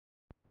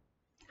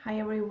Hi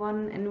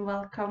everyone and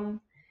welcome.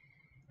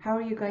 How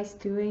are you guys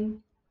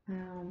doing?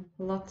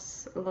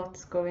 Lots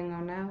going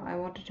on now. I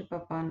wanted to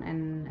pop on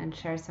and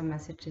share some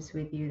messages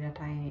with you that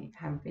I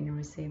have been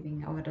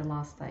receiving over the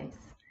last days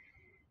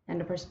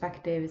and the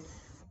perspectives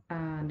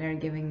they're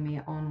giving me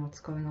on what's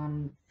going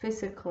on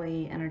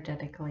physically,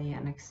 energetically,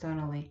 and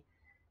externally.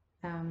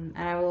 And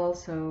I will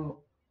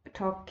also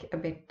talk a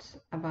bit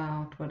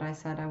about what I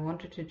said I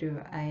wanted to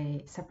do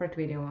a separate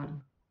video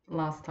on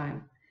last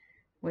time,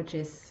 which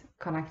is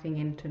connecting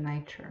into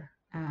nature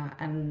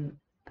and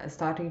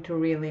starting to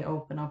really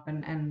open up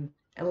and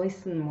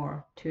listen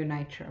more to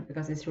nature,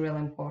 because it's really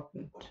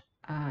important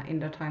in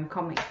the time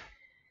coming.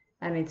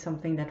 And it's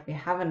something that we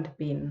haven't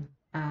been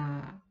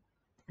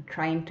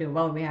trying to,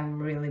 well, we have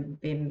really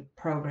been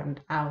programmed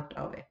out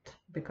of it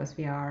because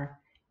we are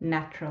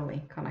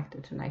naturally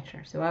connected to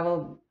nature. So I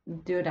will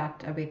do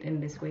that a bit in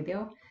this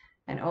video,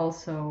 and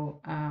also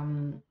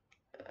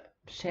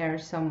share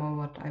some of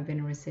what I've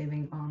been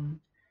receiving on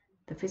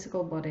the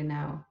physical body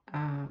now,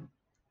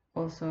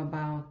 also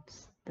about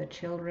the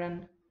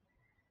children.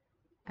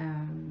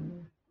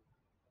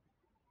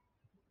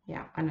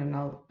 Yeah, and then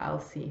I'll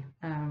see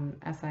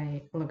as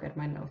I look at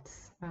my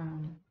notes.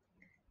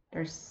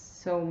 There's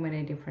so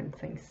many different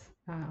things,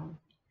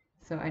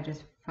 so I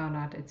just found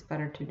out it's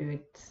better to do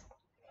it,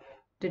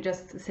 to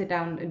just sit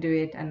down and do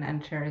it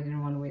and share it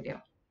in one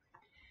video.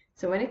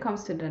 So when it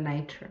comes to the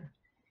nature,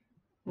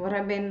 what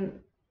I've been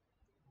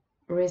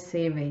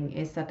receiving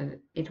is that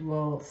it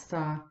will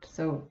start.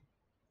 So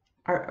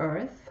our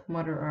Earth,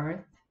 Mother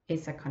Earth,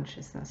 is a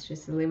consciousness.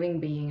 She's a living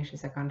being,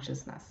 she's a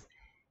consciousness.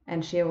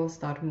 And she will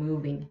start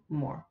moving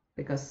more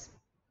because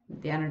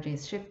the energy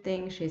is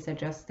shifting, she's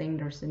adjusting,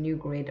 there's a new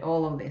grid,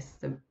 all of this,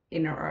 the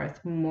inner Earth,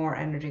 more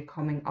energy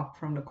coming up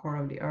from the core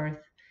of the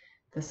Earth,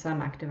 the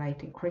sun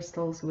activating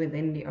crystals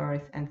within the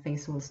Earth, and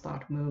things will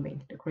start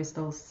moving. The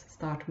crystals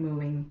start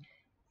moving,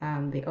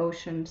 the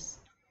oceans,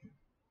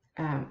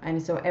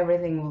 and so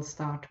everything will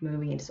start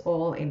moving. It's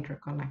all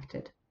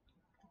interconnected.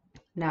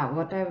 Now,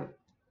 what I've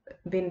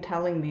been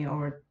telling me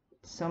over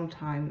some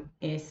time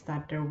is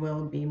that there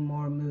will be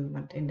more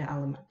movement in the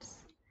elements.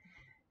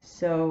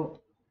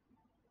 So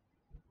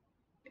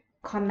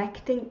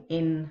connecting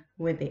in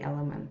with the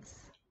elements.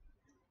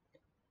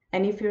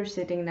 And if you're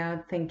sitting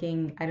now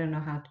thinking, I don't know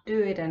how to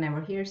do it, I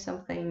never hear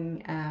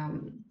something,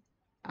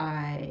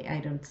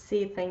 I don't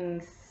see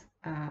things,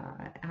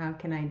 how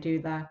can I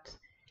do that?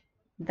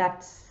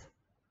 That's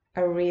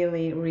a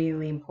really,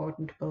 really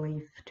important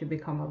belief to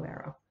become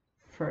aware of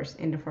first,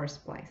 in the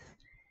first place.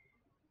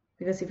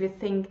 Because if you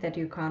think that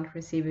you can't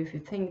receive, if you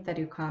think that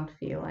you can't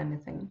feel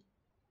anything,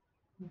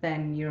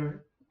 then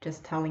you're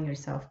just telling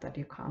yourself that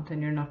you can't,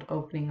 and you're not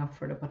opening up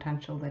for the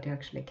potential that you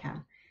actually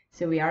can.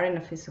 So we are in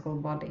a physical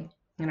body,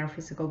 and our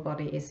physical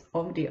body is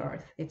of the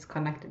earth. It's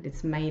connected.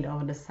 It's made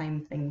of the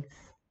same things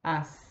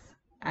as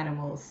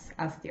animals,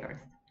 as the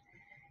earth.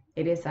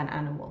 It is an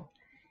animal.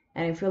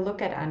 And if you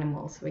look at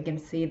animals, we can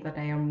see that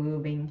they are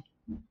moving.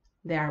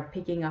 They are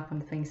picking up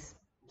on things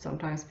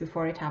sometimes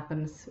before it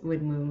happens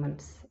with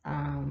movements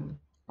on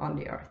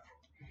the earth.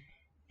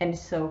 And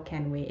so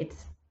can we.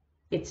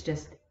 It's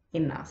just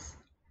in us.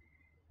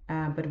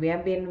 But we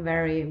have been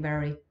very,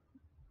 very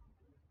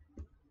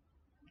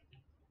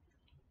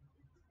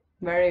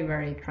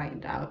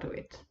trained out of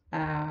it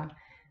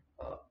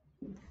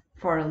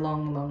for a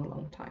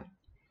long time.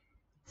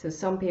 So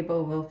some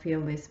people will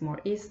feel this more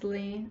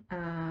easily,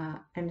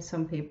 and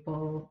some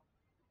people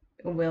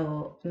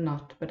will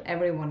not, but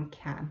everyone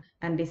can,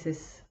 and this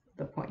is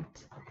the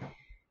point.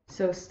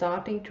 So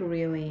starting to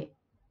really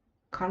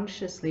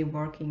consciously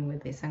working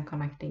with this and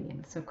connecting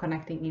in, so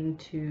connecting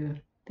into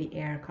the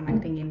air,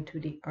 connecting into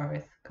the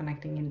earth,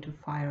 connecting into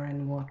fire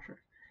and water.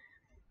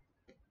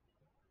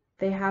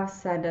 They have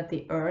said that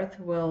the earth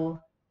will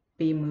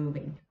be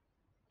moving,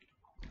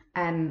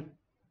 and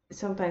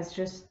sometimes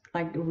just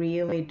like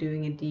really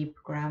doing a deep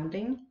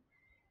grounding,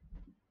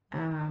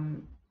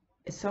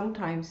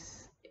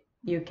 sometimes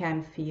you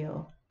can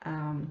feel,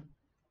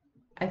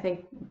 I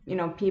think,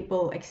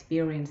 people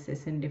experience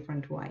this in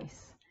different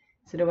ways.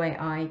 So the way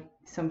I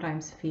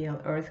sometimes feel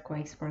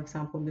earthquakes, for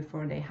example,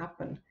 before they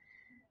happen,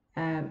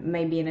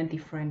 maybe in a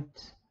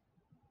different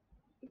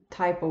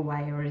type of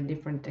way or a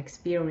different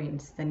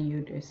experience than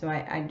you do. So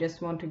I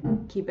just want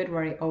to keep it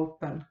very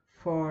open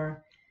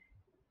for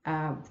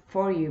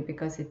you,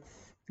 because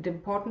it's the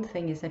important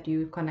thing is that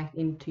you connect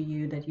into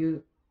you, that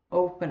you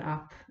open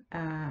up,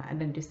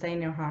 and then you stay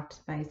in your heart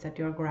space, that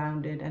you're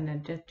grounded, and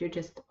then you're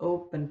just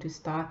open to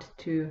start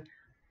to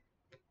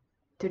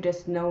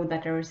just know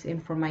that there is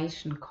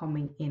information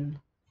coming in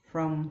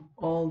from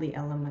all the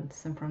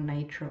elements and from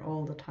nature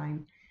all the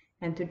time,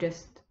 and to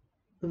just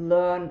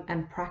learn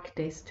and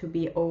practice to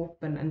be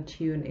open and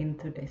tune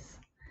into this.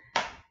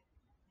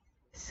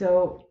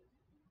 So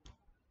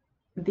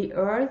the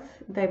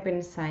earth, they've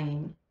been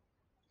saying,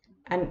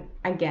 and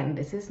again,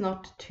 this is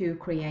not to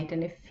create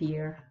any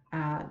fear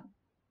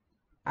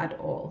at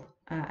all,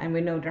 and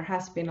we know there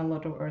has been a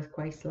lot of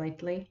earthquakes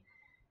lately,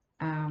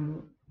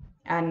 and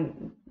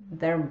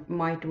there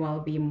might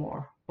well be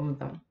more of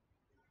them.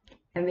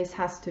 And this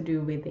has to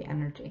do with the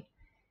energy.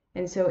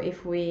 And so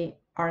if we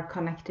are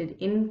connected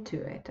into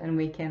it and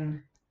we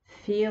can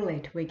feel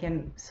it, we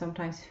can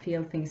sometimes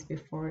feel things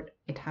before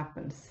it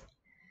happens.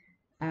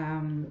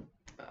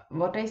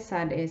 What I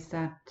said is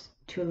that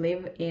to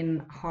live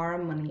in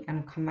harmony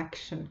and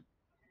connection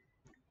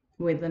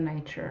with the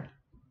nature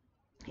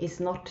is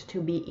not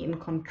to be in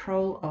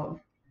control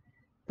of,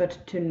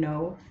 but to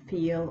know,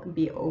 feel,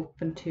 be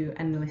open to,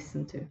 and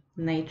listen to.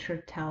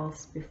 Nature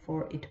tells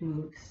before it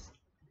moves.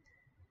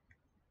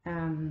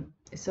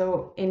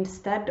 So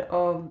instead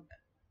of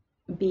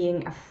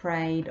being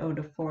afraid of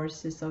the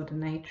forces of the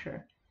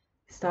nature,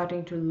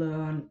 starting to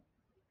learn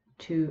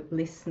to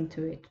listen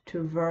to it,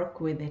 to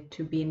work with it,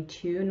 to be in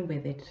tune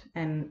with it,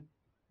 and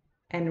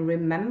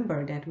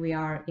remember that we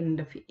are in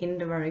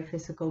the very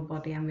physical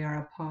body and we are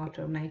a part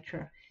of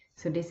nature.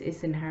 So this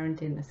is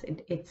inherent in us.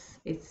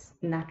 It's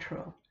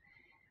natural.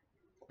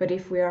 But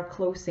if we are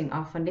closing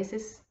off, and this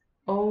is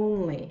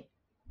only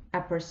a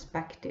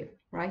perspective,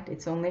 right?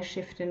 It's only a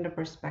shift in the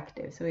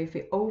perspective. So if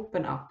we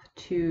open up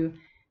to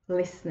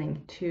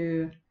listening,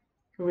 to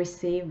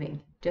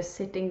receiving, just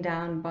sitting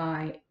down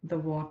by the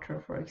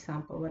water, for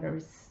example, whether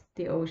it's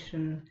the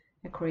ocean,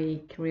 a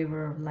creek,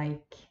 river,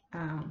 lake,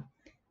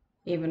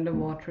 even the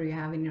water you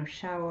have in your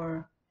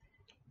shower,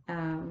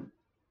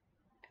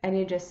 and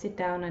you just sit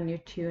down and you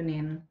tune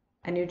in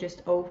and you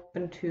just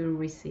open to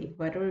receive,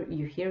 whether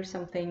you hear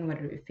something,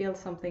 whether you feel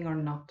something or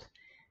not,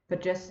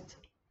 but just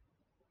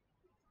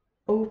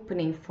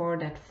opening for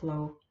that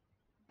flow,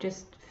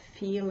 just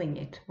feeling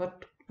it.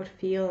 What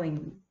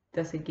feeling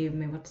does it give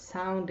me? What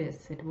sound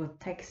is it? What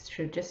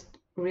texture? Just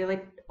really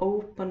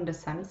open the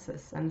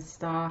senses and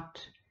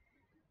start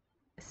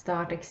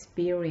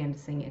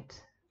experiencing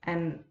it.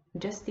 And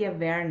just the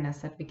awareness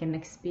that we can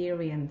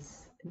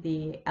experience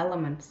the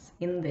elements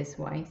in this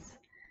ways,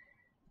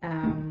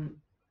 and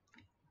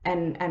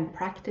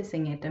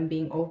practicing it and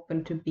being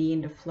open to be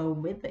in the flow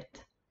with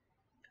it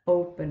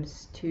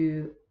opens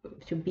to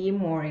be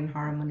more in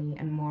harmony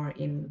and more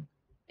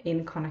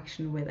in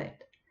connection with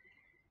it.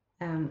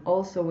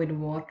 Also with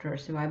water,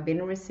 so I've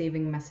been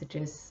receiving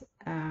messages,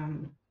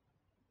 and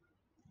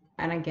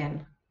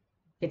again,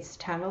 it's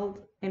channeled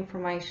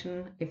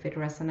information. If it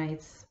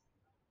resonates,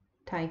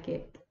 take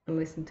it,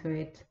 listen to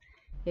it.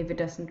 If it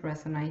doesn't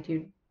resonate,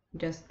 you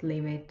just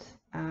leave it.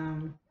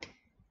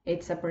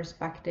 It's a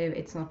perspective,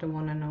 it's not a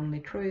one and only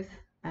truth.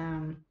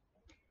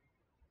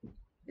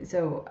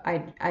 So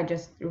I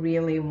just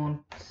really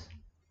want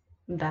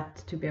that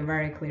to be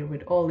very clear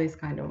with all these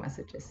kind of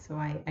messages. So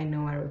I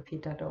know I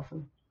repeat that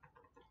often.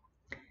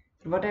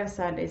 What I've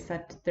said is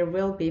that there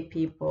will be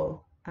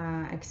people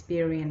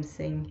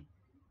experiencing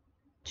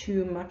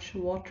too much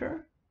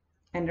water,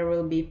 and there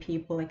will be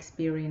people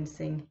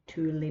experiencing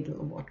too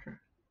little water.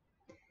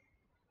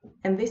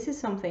 And this is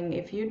something,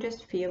 if you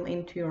just feel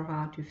into your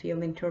heart, you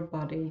feel into your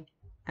body,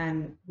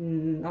 and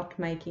not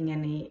making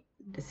any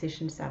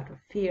decisions out of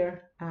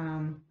fear,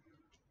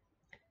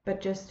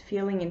 but just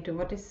feeling into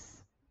what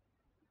is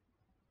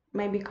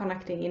maybe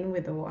connecting in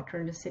with the water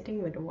and just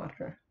sitting with the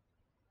water.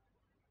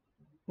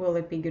 Will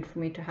it be good for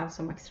me to have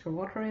some extra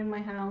water in my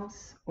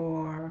house?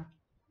 Or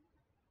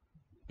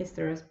is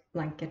there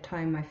like a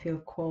time I feel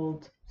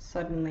called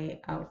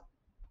suddenly out,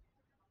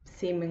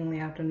 seemingly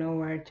out of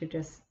nowhere, to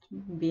just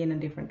be in a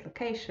different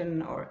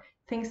location, or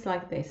things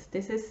like this?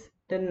 This is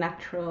the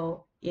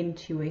natural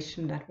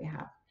intuition that we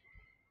have.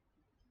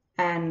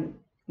 And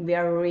we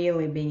are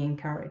really being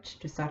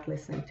encouraged to start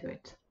listening to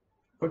it,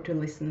 or to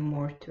listen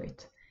more to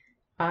it.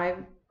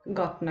 I've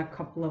gotten a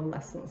couple of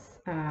lessons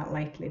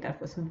lately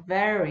that was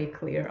very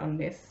clear on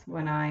this,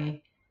 when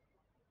I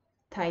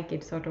take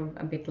it sort of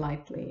a bit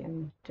lightly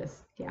and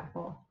just, yeah,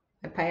 well,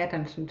 I pay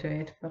attention to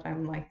it, but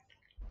I'm like,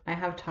 I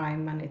have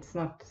time and it's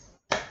not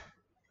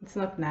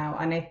now,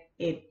 and it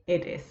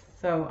is.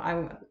 So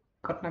I've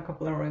gotten a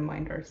couple of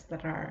reminders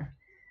that are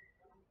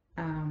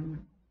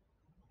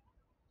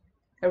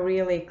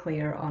really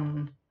clear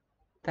on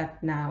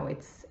that now.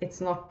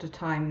 It's not the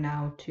time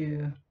now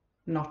to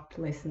not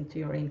listen to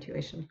your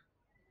intuition.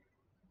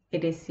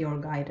 It is your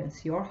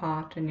guidance, your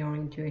heart and your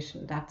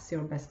intuition. That's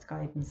your best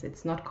guidance.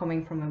 It's not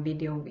coming from a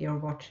video you're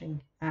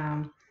watching.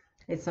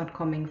 It's not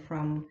coming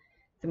from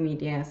the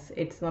medias.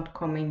 It's not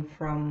coming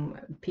from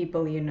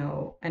people you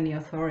know, any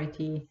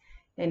authority,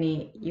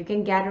 you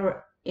can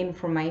gather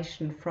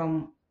information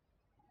from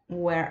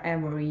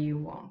wherever you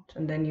want,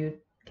 and then you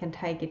can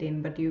take it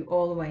in, but you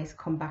always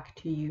come back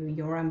to you,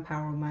 your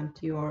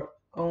empowerment, your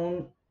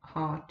own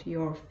heart,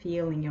 your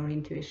feeling, your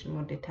intuition,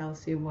 what it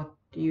tells you, what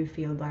do you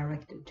feel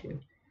directed to.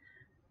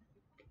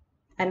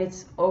 And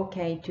it's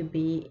okay to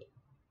be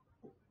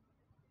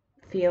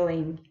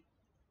feeling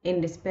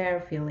in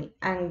despair, feeling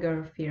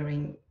anger,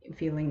 feeling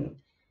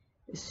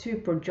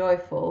super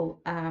joyful,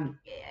 and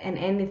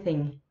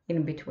anything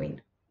in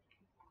between.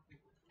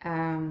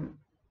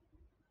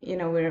 You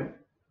know,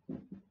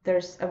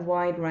 there's a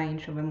wide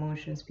range of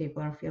emotions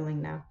people are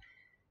feeling now,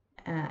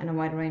 and a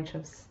wide range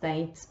of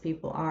states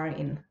people are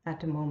in at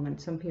the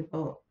moment. Some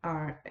people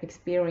are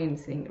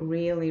experiencing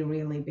really,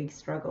 really big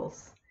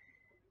struggles,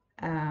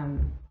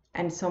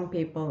 And some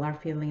people are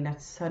feeling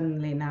that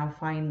suddenly now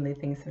finally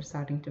things are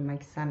starting to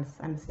make sense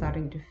and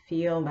starting to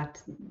feel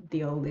that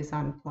the old is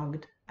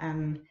unplugged.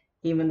 And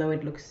even though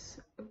it looks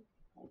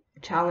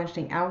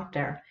challenging out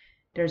there,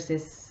 there's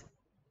this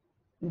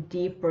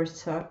deeper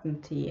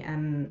certainty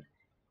and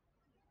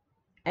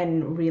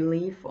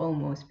relief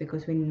almost,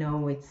 because we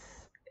know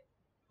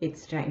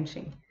it's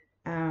changing.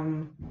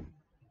 And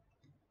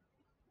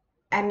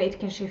it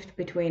can shift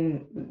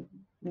between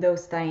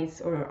those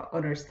states or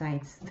other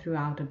states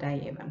throughout the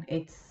day even.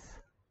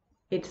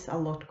 It's a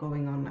lot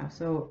going on now.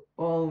 So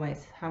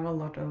always have a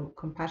lot of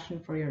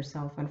compassion for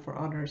yourself and for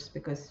others,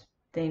 because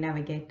they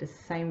navigate the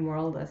same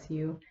world as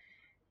you.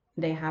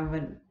 They have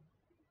a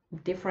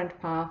different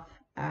path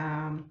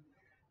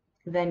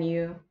than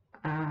you.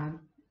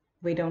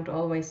 We don't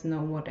always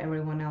know what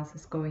everyone else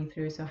is going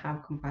through, so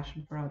have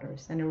compassion for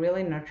others and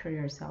really nurture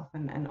yourself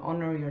and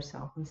honor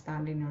yourself and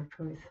stand in your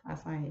truth,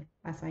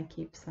 as I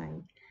keep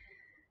saying.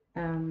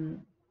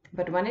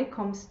 But when it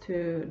comes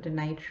to the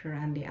nature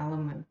and the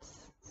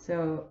elements,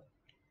 so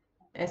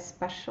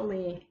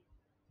especially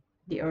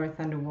the earth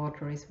and the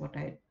water is what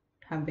I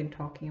have been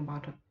talking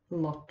about a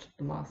lot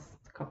the last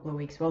couple of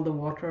weeks. Well, the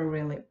water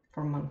really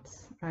for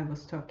months. I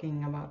was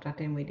talking about that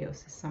in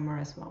videos this summer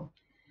as well.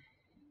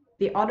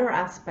 The other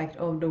aspect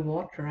of the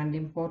water and the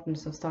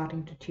importance of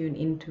starting to tune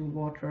into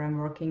water and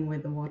working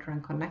with the water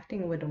and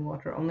connecting with the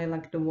water, only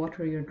like the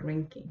water you're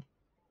drinking,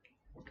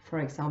 for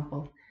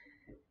example,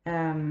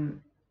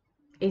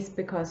 is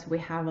because we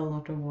have a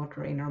lot of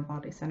water in our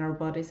bodies, and our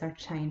bodies are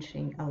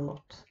changing a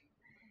lot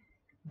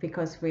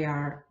because we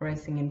are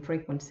rising in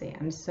frequency.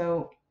 And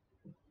so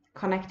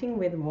connecting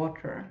with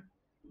water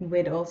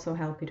would also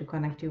help you to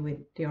connect you with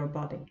your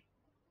body,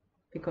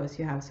 because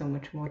you have so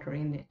much water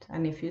in it.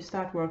 And if you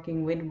start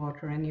working with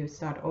water and you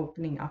start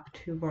opening up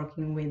to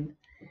working with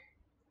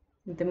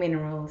the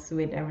minerals,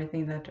 with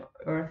everything that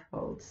earth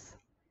holds,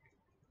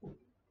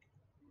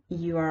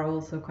 you are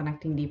also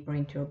connecting deeper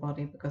into your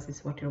body, because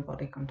it's what your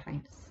body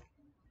contains.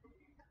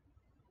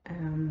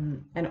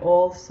 And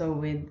also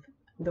with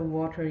the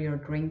water you're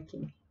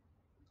drinking,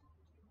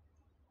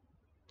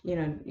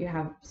 you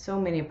have so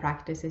many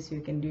practices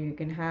you can do. You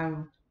can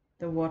have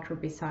the water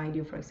beside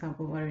you, for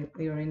example, where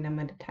you're in a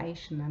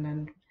meditation, and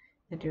then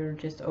that you're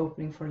just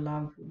opening for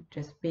love,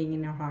 just being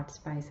in your heart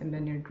space, and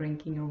then you're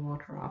drinking your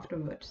water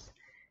afterwards,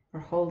 or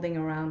holding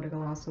around a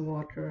glass of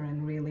water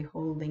and really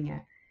holding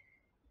a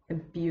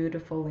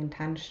beautiful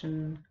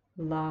intention,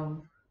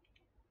 love,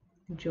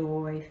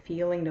 joy,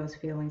 feeling those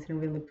feelings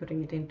and really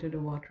putting it into the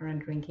water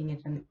and drinking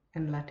it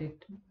and let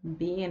it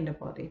be in the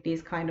body.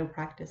 These kind of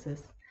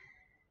practices,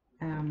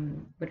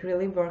 but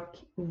really work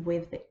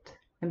with it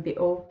and be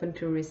open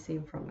to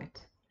receive from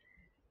it,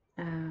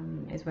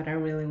 is what I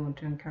really want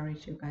to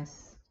encourage you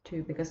guys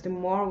to, because the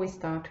more we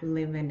start to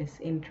live in this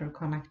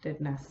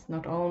interconnectedness,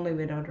 not only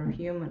with other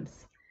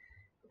humans,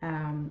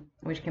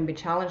 which can be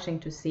challenging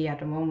to see at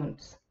the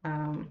moment,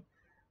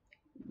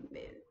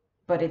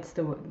 but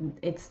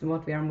it's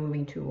what we are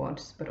moving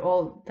towards. But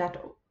all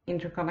that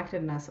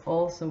interconnectedness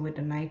also with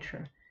the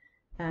nature,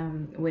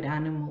 with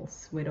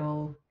animals, with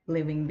all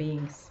living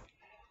beings.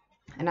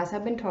 And as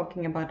I've been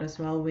talking about as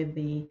well with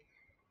the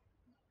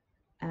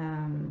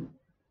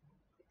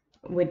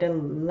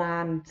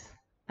land,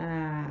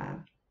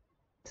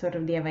 sort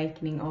of the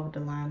awakening of the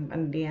land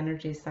and the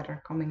energies that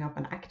are coming up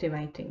and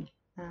activating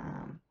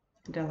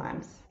the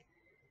lands.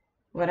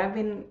 What I've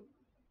been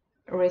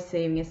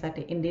receiving is that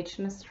the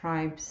indigenous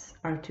tribes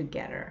are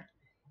together.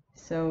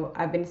 So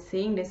I've been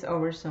seeing this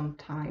over some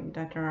time,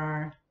 that there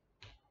are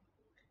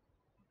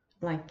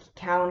like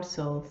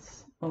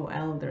councils of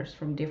elders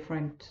from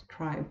different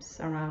tribes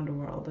around the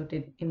world, of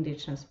the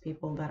indigenous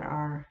people that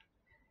are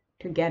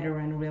together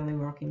and really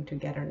working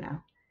together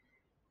now,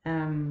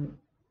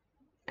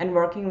 and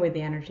working with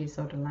the energies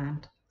of the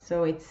land.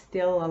 So it's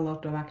still a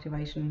lot of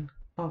activation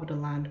of the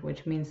land,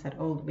 which means that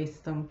old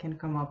wisdom can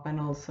come up, and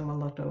also a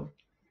lot of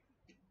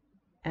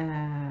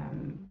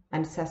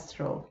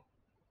ancestral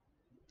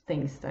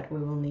things that we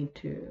will need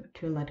to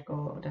let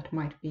go of, that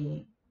might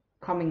be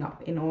coming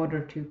up in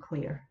order to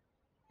clear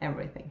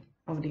everything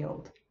of the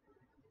old.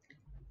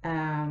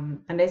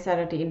 And they said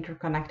that the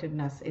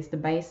interconnectedness is the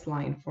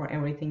baseline for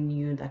everything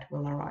new that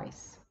will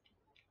arise.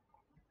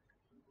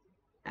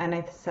 And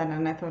I said,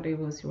 and I thought it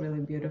was really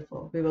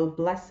beautiful, we will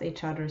bless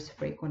each other's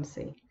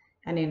frequency,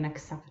 and in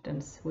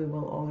acceptance we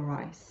will all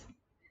rise.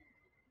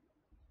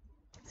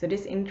 So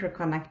this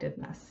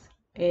interconnectedness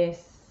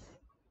is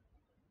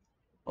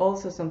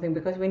also something,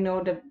 because we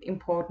know the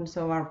importance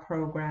of our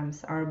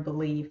programs, our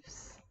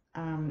beliefs,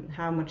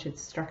 how much it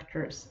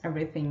structures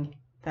everything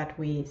that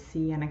we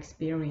see and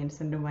experience,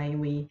 and the way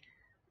we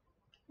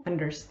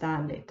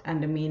understand it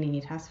and the meaning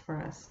it has for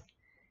us,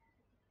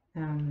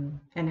 and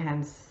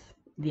hence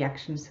the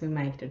actions we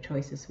make, the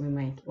choices we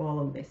make, all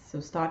of this. So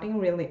starting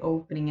really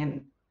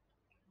opening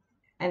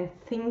and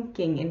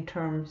thinking in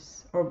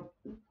terms, or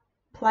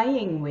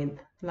playing with,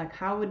 like,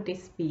 how would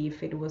this be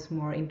if it was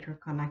more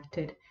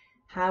interconnected?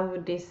 How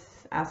would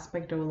this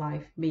aspect of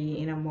life be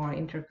in a more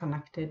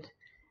interconnected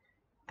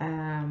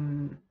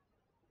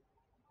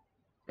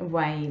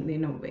way,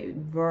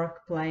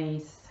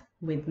 workplace,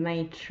 with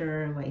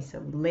nature, ways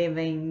of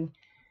living,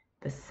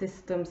 the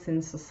systems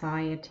in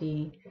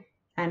society,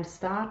 and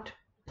start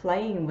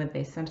playing with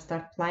this and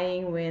start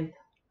playing with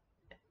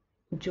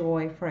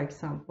joy. For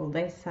example,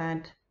 they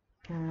said,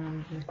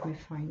 let me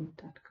find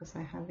that because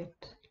I have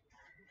it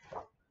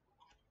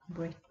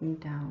written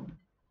down.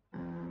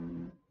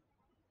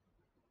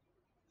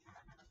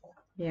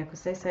 Yeah,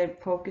 because they said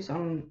focus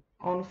on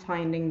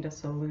finding the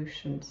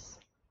solutions.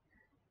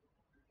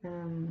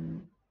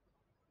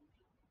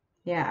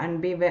 Yeah,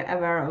 and be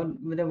aware of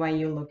the way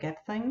you look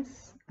at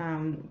things,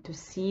 to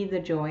see the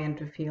joy and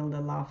to feel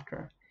the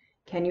laughter.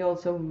 Can you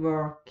also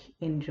work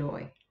in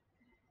joy?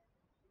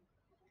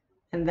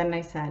 And then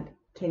I said,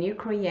 can you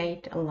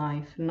create a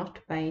life not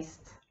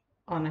based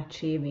on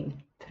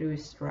achieving through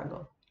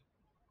struggle,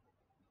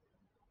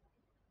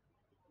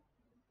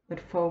 but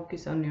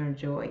focus on your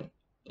joy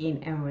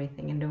in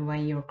everything and the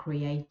way you're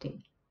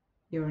creating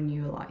your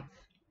new life?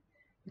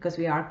 Because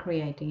we are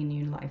creating a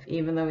new life,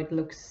 even though it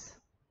looks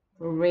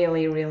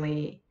really,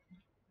 really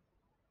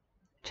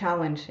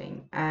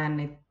challenging and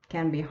it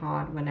can be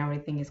hard when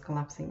everything is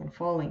collapsing and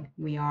falling.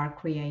 We are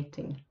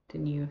creating the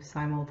new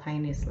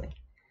simultaneously.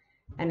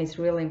 And it's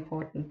really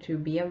important to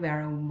be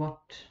aware of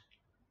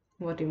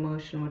what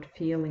emotion, what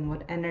feeling,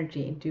 what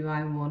energy do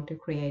I want to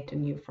create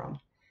anew from.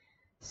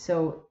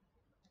 So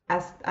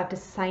as at the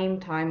same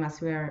time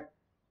as we're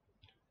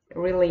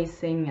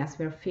releasing, as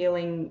we're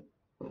feeling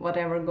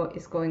whatever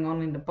is going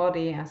on in the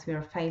body, as we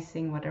are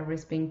facing whatever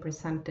is being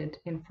presented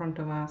in front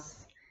of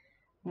us,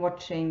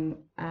 watching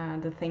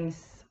the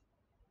things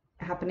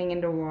happening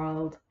in the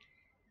world,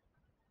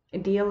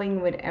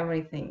 dealing with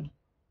everything,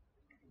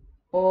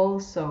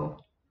 also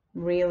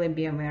really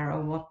be aware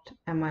of what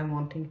am I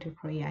wanting to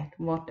create,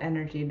 what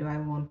energy do I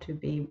want to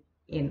be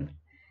in.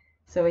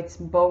 So it's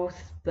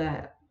both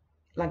the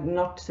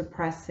not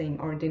suppressing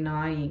or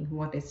denying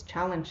what is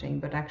challenging,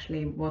 but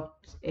actually what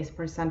is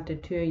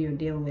presented to you,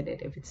 deal with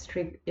it. If it's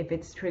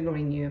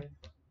triggering you,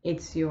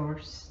 it's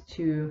yours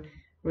to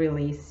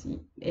release.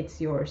 It's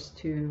yours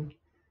to,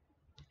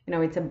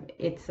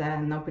 it's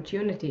an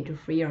opportunity to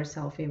free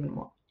yourself even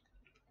more.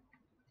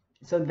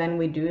 So then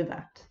we do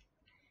that,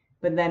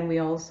 but then we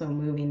also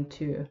move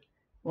into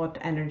what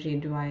energy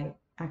do I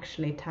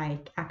actually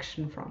take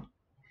action from?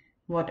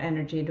 What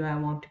energy do I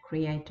want to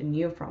create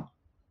anew from?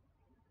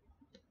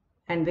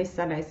 And this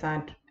that I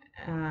said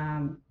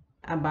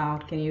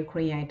about can you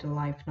create a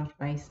life not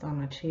based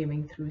on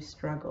achieving through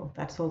struggle?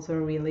 That's also a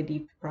really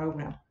deep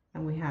program,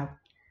 and we have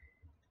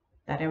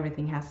that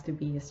everything has to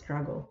be a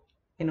struggle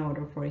in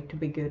order for it to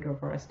be good, or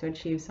for us to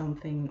achieve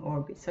something or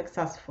be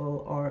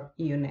successful, or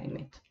you name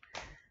it.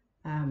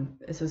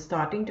 So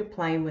starting to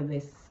play with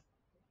this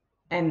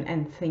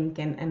and think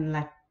and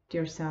let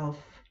yourself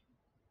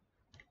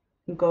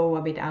go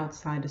a bit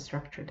outside the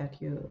structure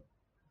that you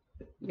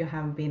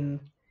have been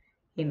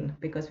in,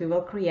 because we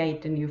will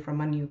create anew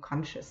from a new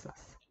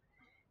consciousness.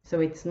 So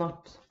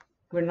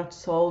we're not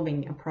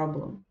solving a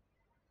problem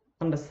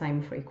on the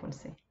same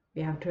frequency.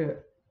 We have to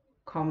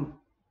come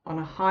on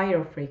a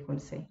higher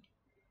frequency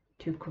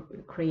to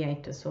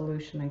create a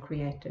solution and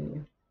create a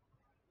new.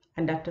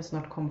 And that does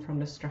not come from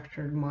the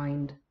structured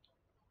mind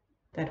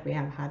that we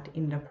have had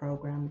in the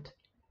programmed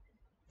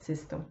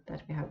system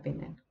that we have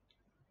been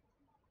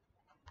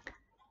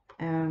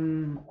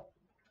in.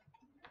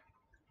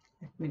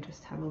 Let me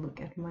just have a look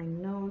at my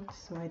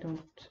notes so I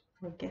don't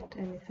forget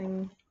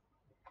anything.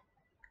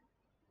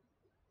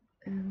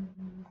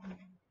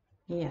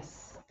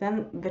 Yes,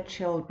 then the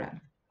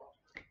children.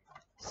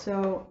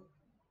 So,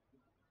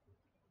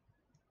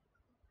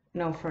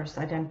 no, first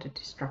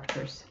identity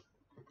structures.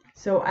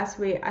 So as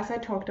I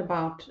talked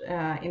about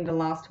in the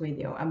last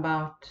video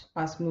about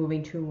us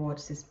moving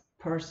towards this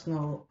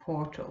personal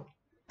portal,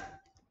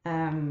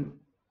 a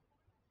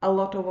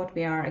lot of what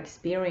we are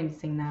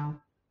experiencing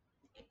now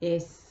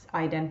is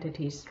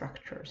identity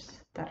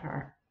structures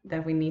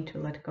that we need to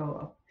let go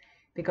of,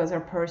 because our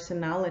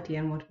personality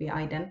and what we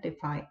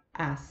identify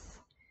as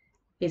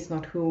is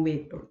not who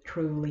we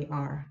truly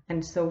are.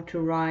 And so to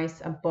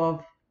rise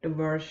above the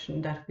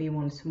version that we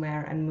once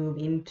were and move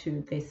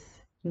into this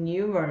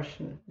new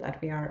version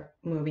that we are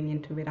moving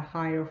into with a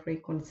higher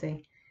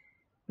frequency,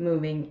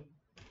 moving,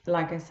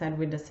 like I said,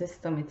 with the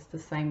system, it's the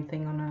same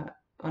thing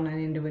on an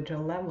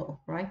individual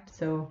level, right?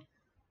 So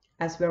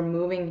as we're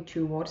moving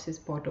towards this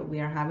portal, we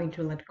are having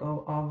to let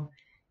go of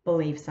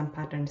beliefs and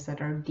patterns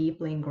that are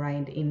deeply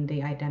ingrained in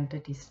the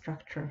identity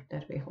structure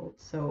that we hold.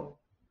 So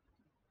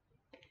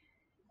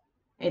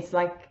it's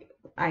like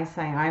I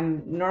say, I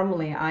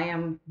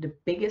am the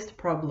biggest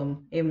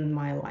problem in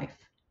my life.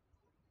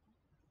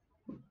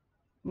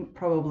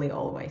 Probably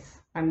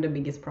always. I'm the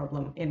biggest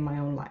problem in my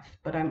own life,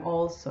 but I'm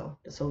also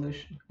the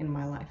solution in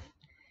my life.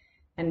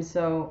 And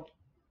so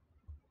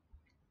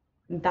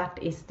that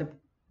is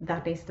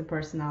the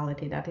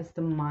personality, that is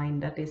the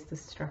mind, that is the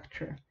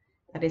structure,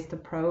 that is the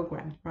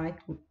program, right?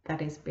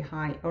 That is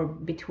behind or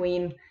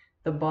between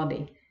the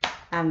body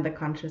and the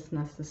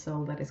consciousness, the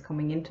soul that is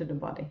coming into the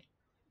body.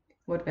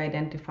 What we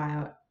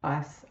identify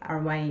us,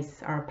 our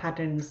ways, our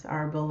patterns,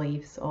 our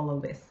beliefs, all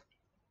of this.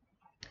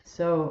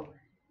 So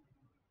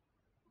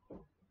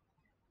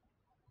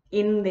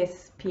in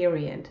this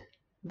period,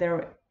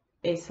 there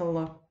is a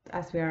lot,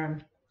 as we are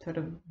sort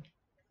of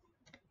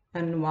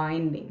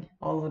unwinding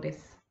all of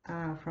this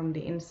from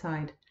the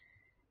inside.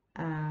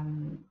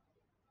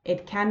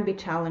 It can be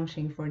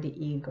challenging for the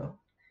ego,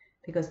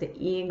 because the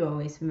ego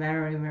is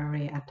very,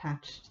 very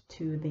attached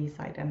to these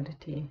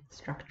identity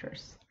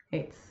structures.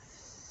 It's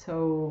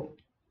so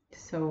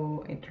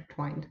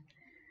intertwined.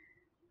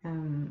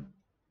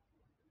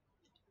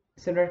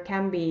 So there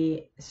can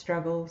be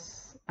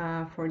struggles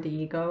for the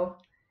ego,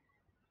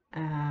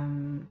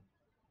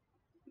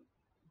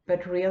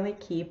 but really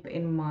keep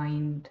in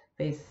mind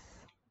this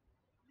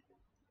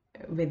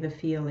with the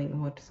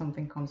feeling, what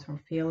something comes from.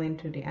 Feel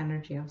into the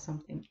energy of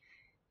something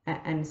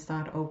and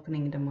start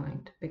opening the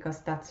mind,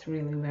 because that's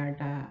really where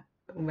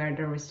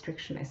the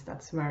restriction is.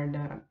 That's where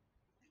the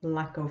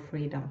lack of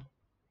freedom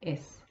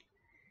is.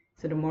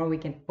 So the more we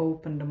can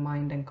open the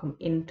mind and come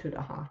into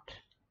the heart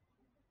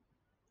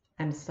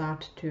and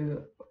start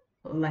to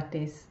let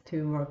these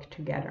two work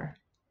together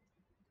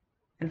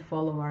and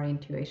follow our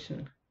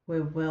intuition,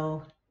 we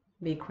will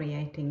be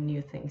creating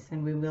new things,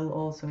 and we will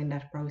also in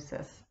that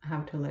process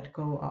have to let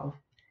go of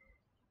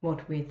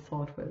what we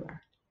thought we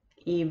were,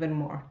 even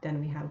more than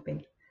we have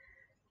been.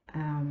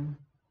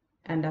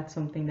 And that's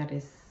something that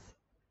is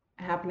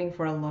happening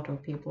for a lot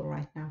of people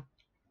right now.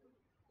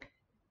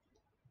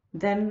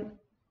 Then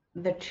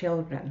the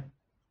children,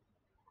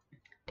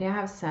 they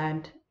have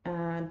said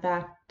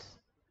that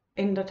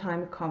in the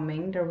time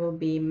coming there will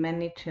be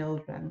many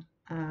children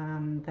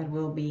that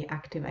will be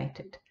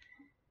activated.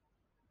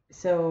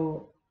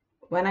 So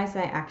when I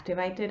say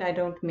activated, I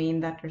don't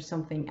mean that there's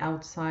something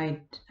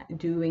outside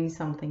doing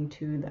something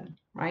to them,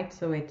 right?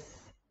 So it's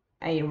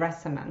a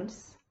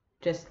resonance,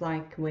 just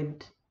like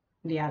with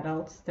the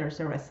adults, there's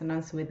a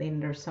resonance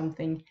within, there's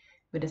something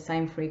with the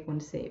same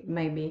frequency,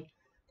 maybe,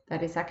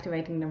 that is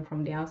activating them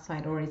from the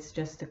outside, or it's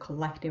just a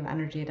collective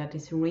energy that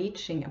is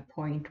reaching a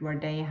point where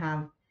they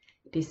have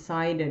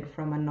decided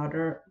from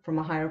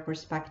a higher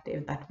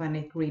perspective that when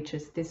it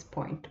reaches this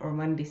point, or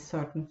when this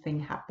certain thing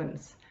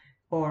happens,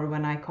 or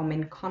when I come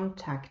in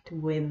contact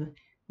with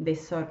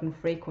this certain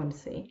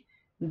frequency,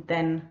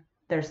 then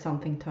there's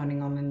something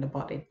turning on in the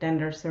body. Then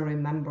there's a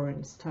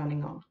remembrance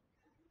turning on.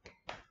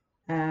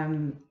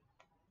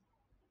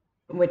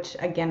 Which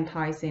again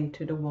ties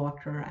into the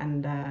water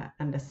and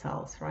the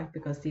cells, right?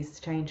 Because these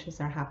changes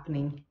are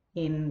happening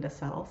in the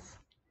cells,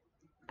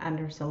 and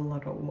there's a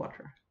lot of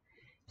water.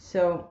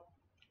 So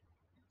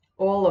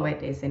all of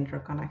it is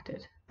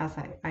interconnected, as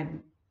I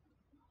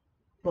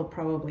will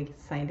probably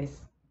say this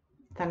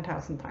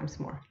 10,000 times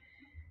more.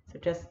 So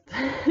just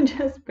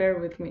just bear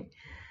with me.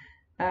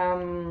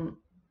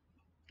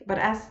 But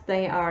as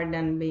they are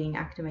then being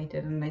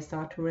activated and they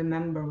start to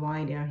remember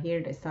why they are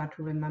here, they start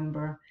to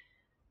remember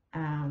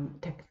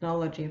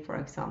technology, for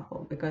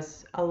example,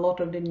 because a lot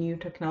of the new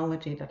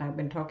technology that I've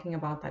been talking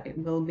about that it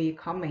will be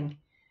coming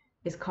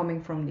is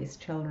coming from these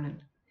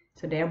children.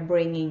 So they're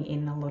bringing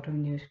in a lot of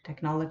new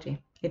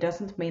technology. It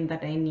doesn't mean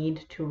that they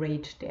need to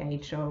reach the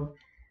age of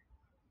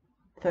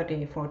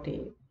 30,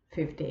 40,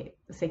 50,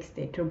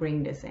 60 to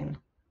bring this in.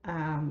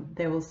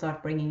 They will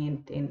start bringing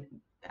it in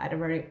at a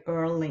very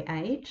early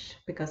age,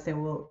 because they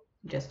will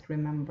just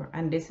remember.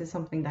 And this is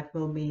something that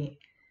will be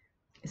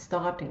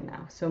starting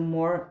now. So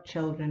more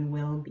children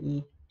will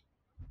be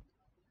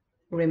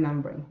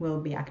remembering, will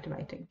be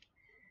activating.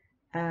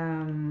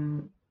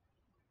 And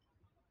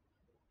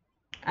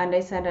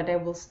they said that they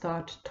will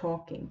start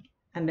talking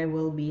and they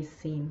will be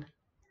seen.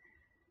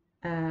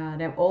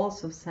 They've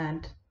also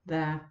said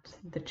that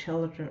the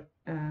children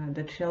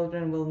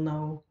will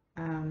know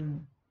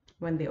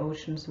when the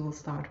oceans will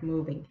start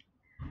moving.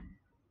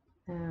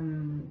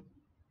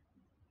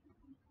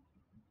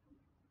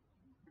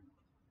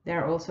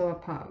 They're also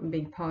a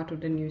big part of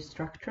the new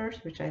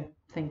structures, which I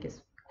think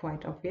is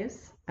quite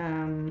obvious.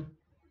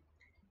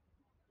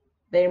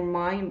 Their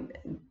mind,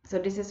 so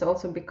this is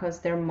also because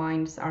their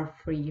minds are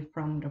free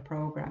from the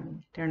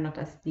programming. They're not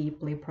as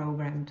deeply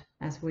programmed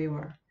as we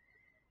were.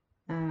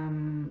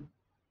 And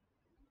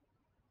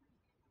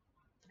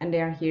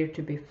they are here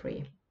to be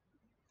free.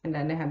 And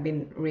then they have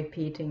been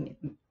repeating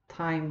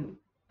time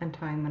and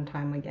time and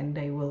time again,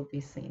 they will be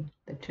seen.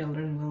 The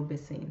children will be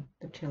seen.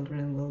 The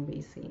children will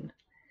be seen.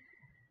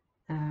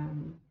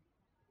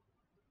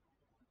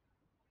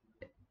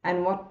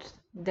 And what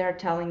they're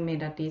telling me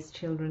that these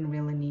children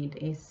really need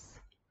is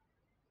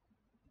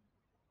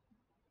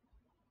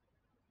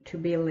to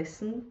be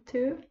listened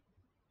to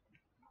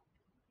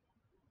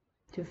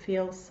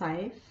feel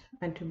safe,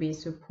 and to be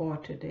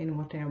supported in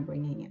what they are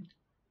bringing in.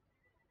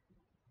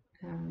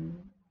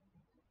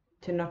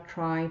 To not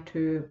try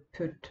to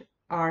put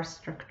our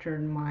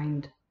structured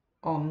mind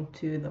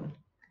onto them,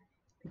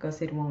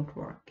 because it won't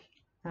work.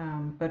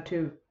 But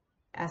to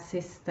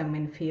assist them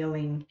in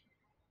feeling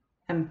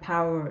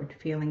empowered,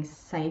 feeling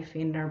safe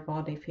in their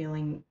body,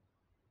 feeling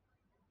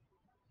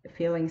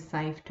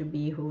safe to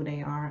be who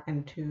they are,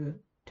 and to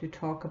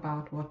talk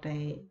about what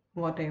they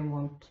what they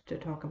want to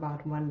talk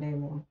about when they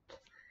want,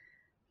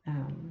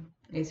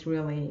 is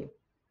really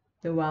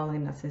the well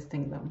in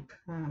assisting them,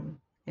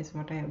 is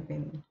what I have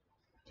been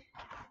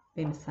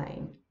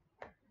saying.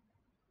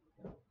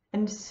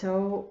 And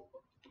so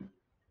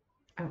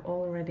I've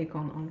already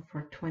gone on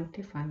for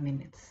 25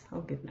 minutes.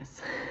 Oh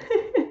goodness.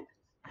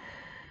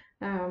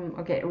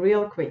 Okay,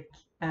 real quick,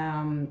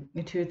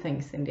 two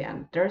things in the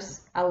end.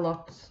 There's a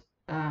lot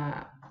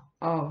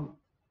of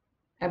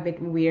a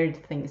bit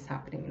weird things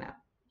happening now.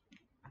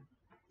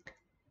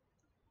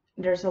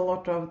 There's a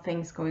lot of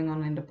things going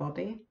on in the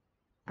body,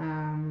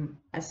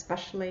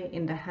 especially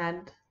in the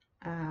head,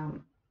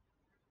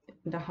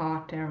 the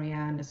heart area,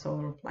 and the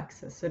solar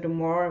plexus. So the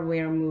more we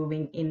are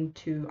moving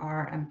into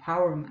our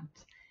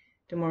empowerment,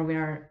 the more we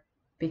are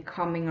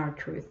becoming our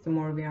truth, the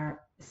more we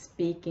are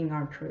speaking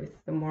our truth,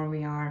 the more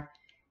we are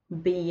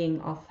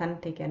being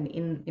authentic and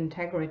in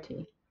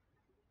integrity,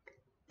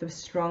 the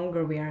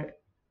stronger we are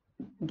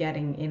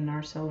getting in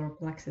our solar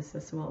plexus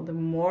as well. The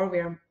more we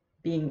are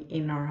being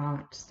in our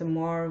hearts, the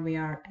more we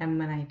are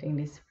emanating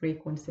this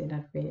frequency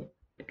that we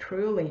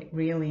truly,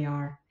 really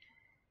are,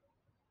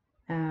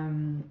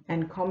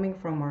 and coming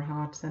from our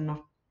hearts and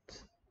not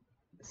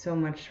so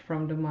much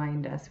from the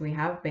mind as we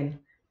have been.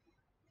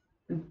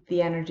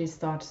 The energy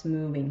starts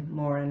moving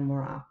more and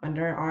more up, and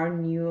there are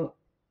new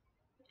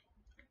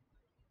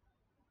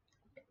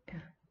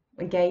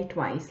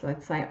gateways,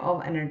 let's say,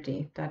 of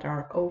energy that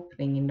are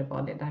opening in the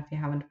body that we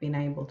haven't been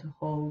able to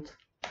hold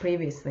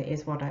previously,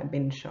 is what I've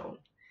been shown.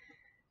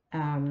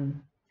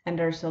 And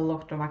there's a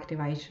lot of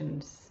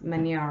activations.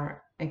 Many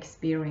are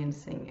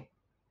experiencing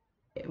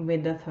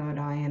with the third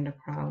eye and the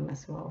crown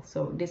as well.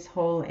 So this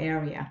whole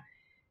area,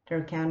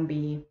 there can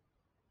be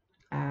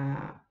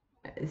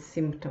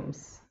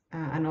symptoms,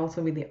 and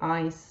also with the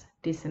eyes,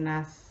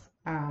 dizziness,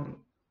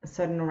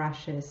 sudden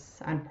rashes,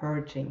 and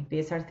purging.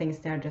 These are things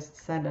that I just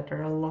said, that there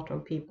are a lot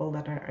of people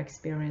that are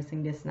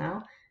experiencing this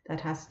now,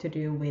 that has to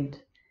do with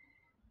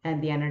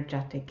the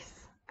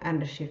energetics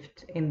and the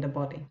shift in the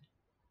body.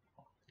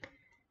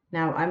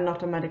 Now, I'm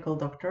not a medical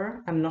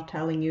doctor. I'm not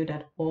telling you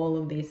that all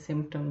of these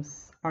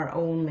symptoms are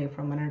only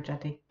from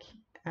energetic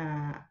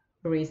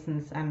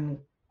reasons and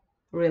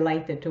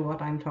related to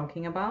what I'm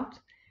talking about.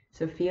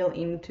 So feel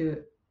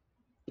into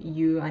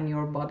you and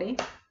your body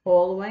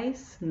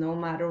always, no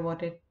matter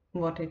what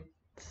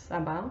it's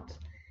about.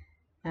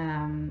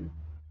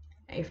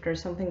 If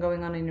there's something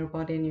going on in your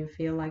body and you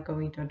feel like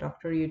going to a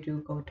doctor, you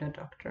do go to a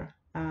doctor.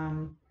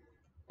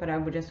 But I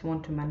would just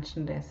want to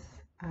mention this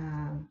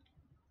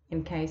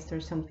in case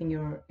there's something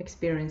you're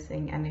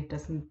experiencing and it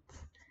doesn't,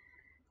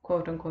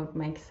 quote unquote,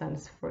 make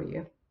sense for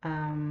you.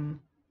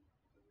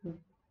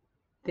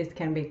 This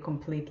can be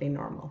completely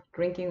normal.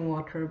 Drinking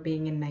water,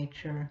 being in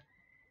nature,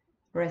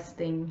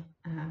 resting,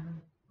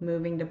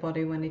 moving the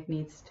body when it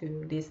needs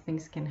to, these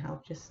things can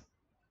help. Just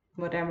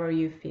whatever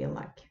you feel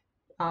like,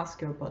 ask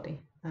your body.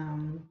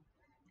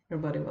 Your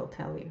body will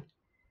tell you.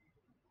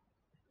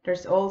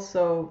 There's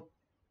also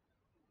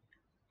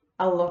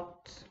a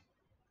lot,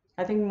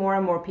 I think more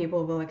and more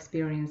people will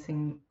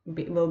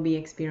be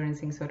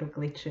experiencing sort of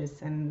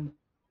glitches and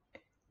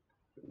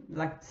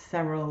like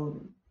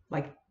several,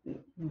 like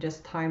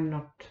just time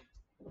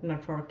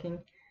not working.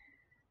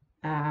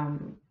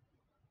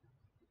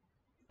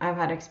 I've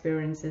had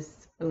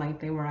experiences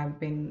lately where I've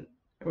been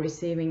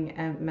receiving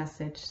a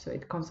message, so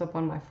it comes up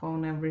on my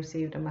phone. I've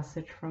received a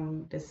message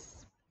from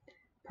this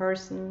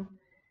person,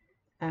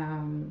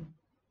 and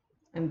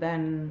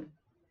then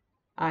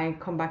I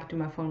come back to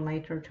my phone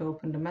later to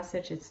open the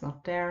message. It's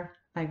not there.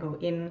 I go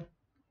in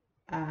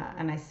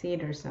and I see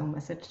there's no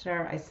message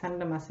there. I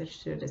send a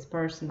message to this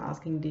person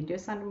asking, did you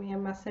send me a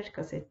message?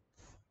 Because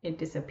it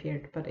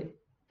disappeared, but it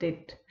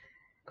did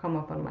come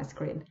up on my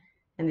screen,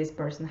 and this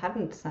person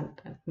hadn't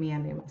sent me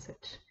any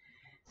message.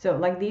 So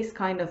like these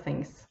kind of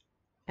things,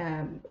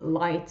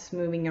 lights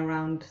moving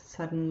around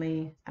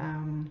suddenly,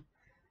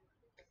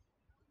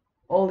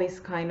 all these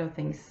kind of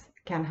things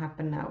can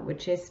happen now,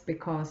 which is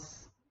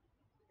because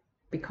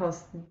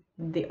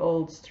the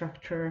old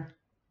structure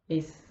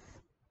is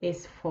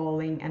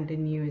falling and the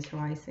new is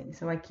rising.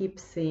 So I keep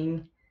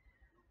seeing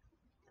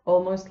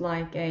almost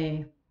like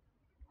a,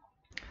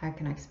 how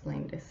can I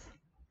explain this?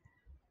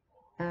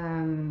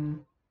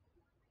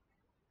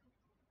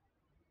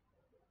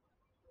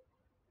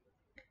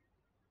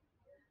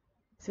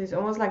 So it's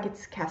almost like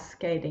it's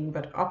cascading,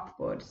 but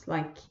upwards,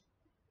 like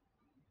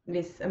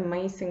these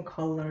amazing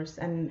colors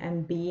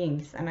and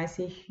beings. And I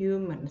see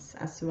humans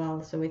as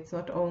well. So it's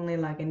not only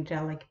like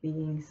angelic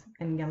beings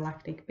and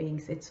galactic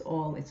beings, it's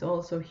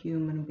also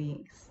human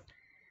beings.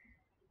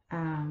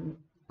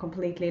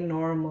 Completely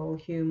normal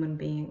human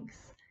beings,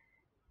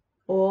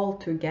 all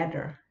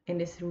together in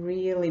this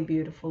really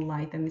beautiful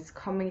light, and it's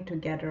coming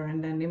together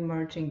and then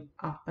emerging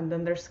up, and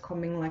then there's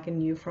coming like a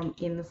new from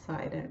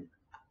inside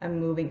and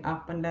moving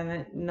up, and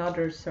then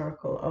another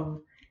circle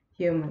of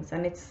humans,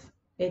 and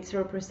it's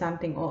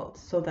representing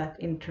also that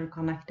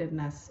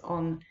interconnectedness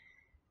on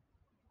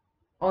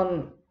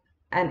an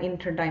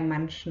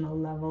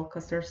interdimensional level,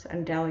 because there's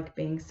angelic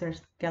beings,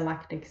 there's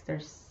galactics,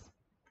 there's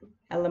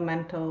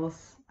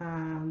elementals,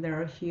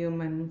 there are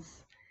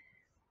humans,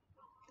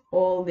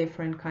 all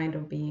different kind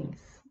of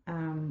beings,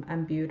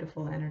 and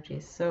beautiful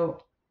energies.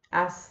 So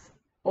as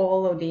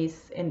all of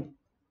these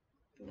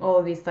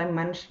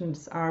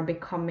dimensions are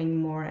becoming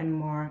more and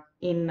more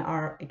in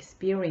our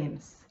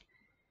experience,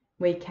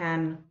 we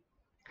can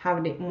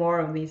have more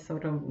of these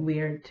sort of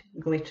weird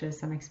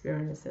glitches and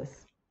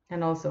experiences.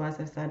 And also, as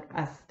I said,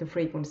 as the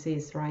frequency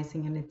is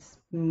rising and it's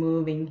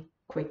moving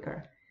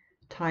quicker,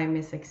 time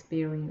is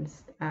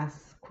experienced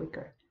as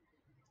quicker.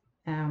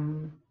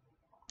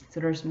 So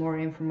there's more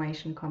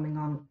information coming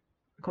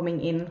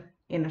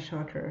in a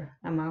shorter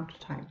amount of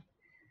time.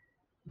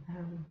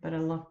 But a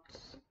lot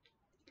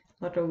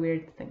of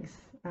weird things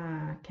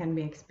can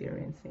be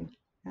experienced.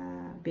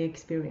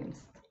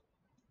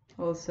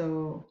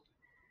 Also,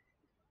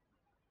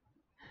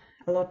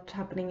 a lot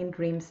happening in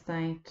dream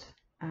state,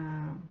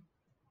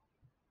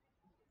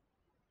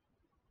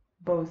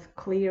 both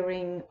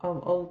clearing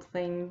of old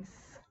things,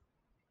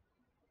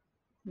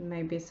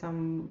 maybe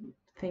some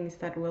things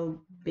that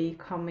will be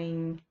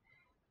coming,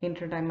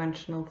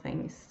 interdimensional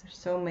things. There's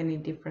so many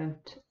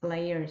different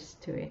layers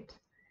to it.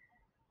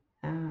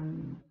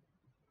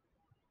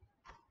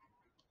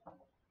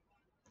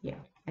 Yeah,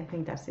 I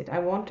think that's it. I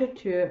wanted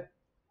to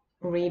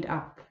read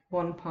up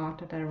one part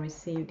that I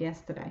received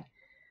yesterday,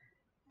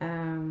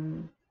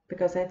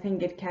 because I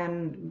think it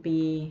can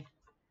be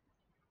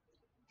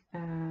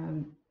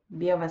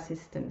of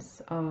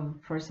assistance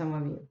for some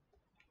of you.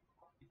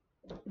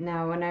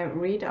 Now, when I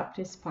read up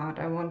this part,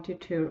 I want you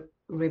to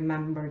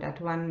remember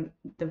that when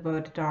the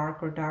word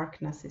dark or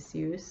darkness is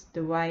used,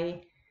 the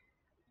way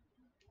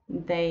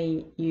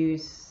they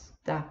use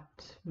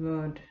that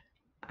word,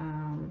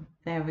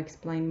 they have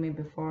explained me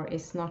before,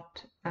 is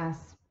not as,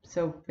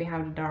 so we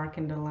have the dark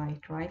and the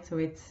light, right? So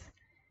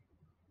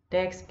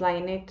they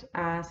explain it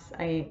as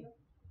a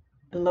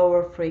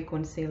lower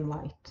frequency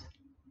light.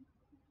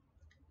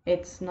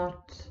 It's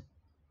not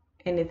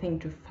anything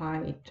to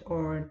fight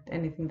or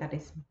anything that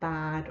is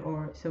bad,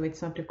 or so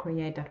it's not to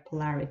create that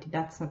polarity.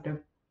 That's not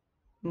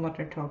what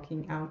they're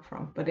talking out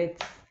from, but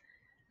it's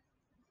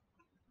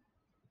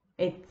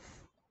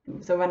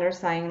so when they're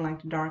saying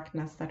like the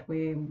darkness that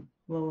we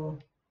will,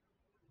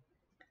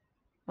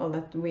 or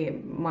that we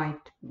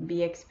might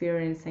be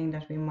experiencing,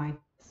 that we might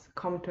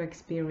come to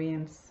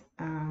experience,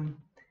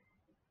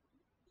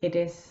 it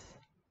is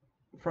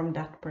from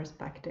that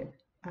perspective,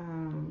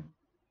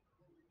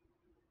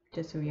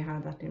 just so you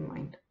have that in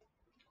mind.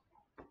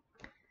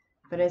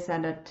 But I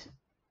said that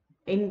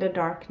in the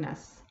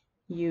darkness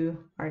you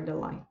are the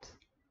light.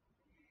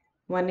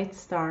 When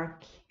it's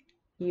dark,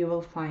 you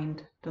will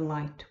find the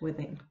light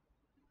within.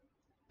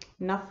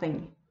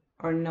 Nothing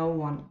or no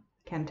one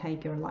can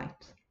take your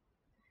light,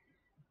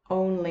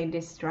 only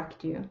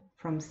distract you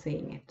from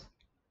seeing it.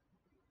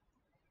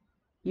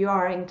 You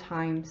are in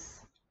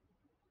times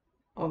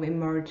of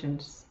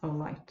emergence of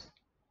light.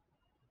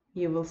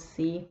 You will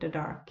see the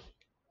dark,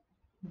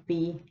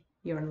 be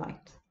your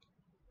light.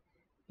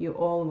 You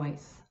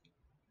always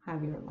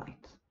have your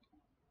light.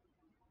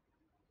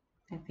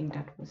 I think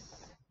that was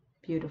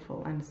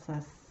beautiful and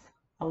says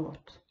a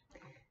lot.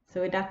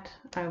 So with that,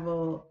 I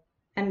will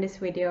end this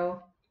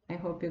video. I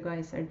hope you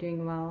guys are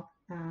doing well.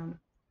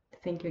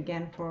 Thank you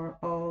again for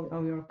all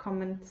of your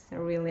comments. I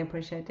really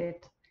appreciate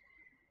it.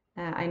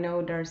 I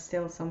know there's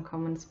still some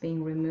comments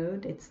being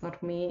removed. It's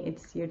not me,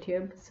 it's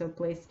YouTube. So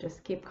please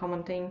just keep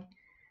commenting.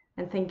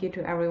 And thank you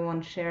to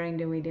everyone sharing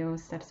the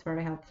videos. That's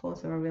very helpful.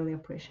 So I really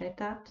appreciate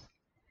that.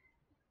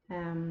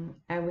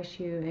 I wish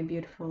you a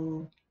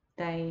beautiful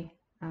day,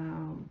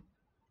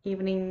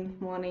 evening,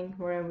 morning,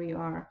 wherever you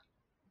are.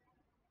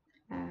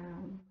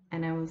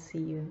 And I will see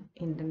you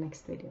in the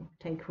next video.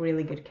 Take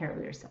really good care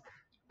of yourself.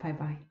 Bye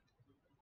bye.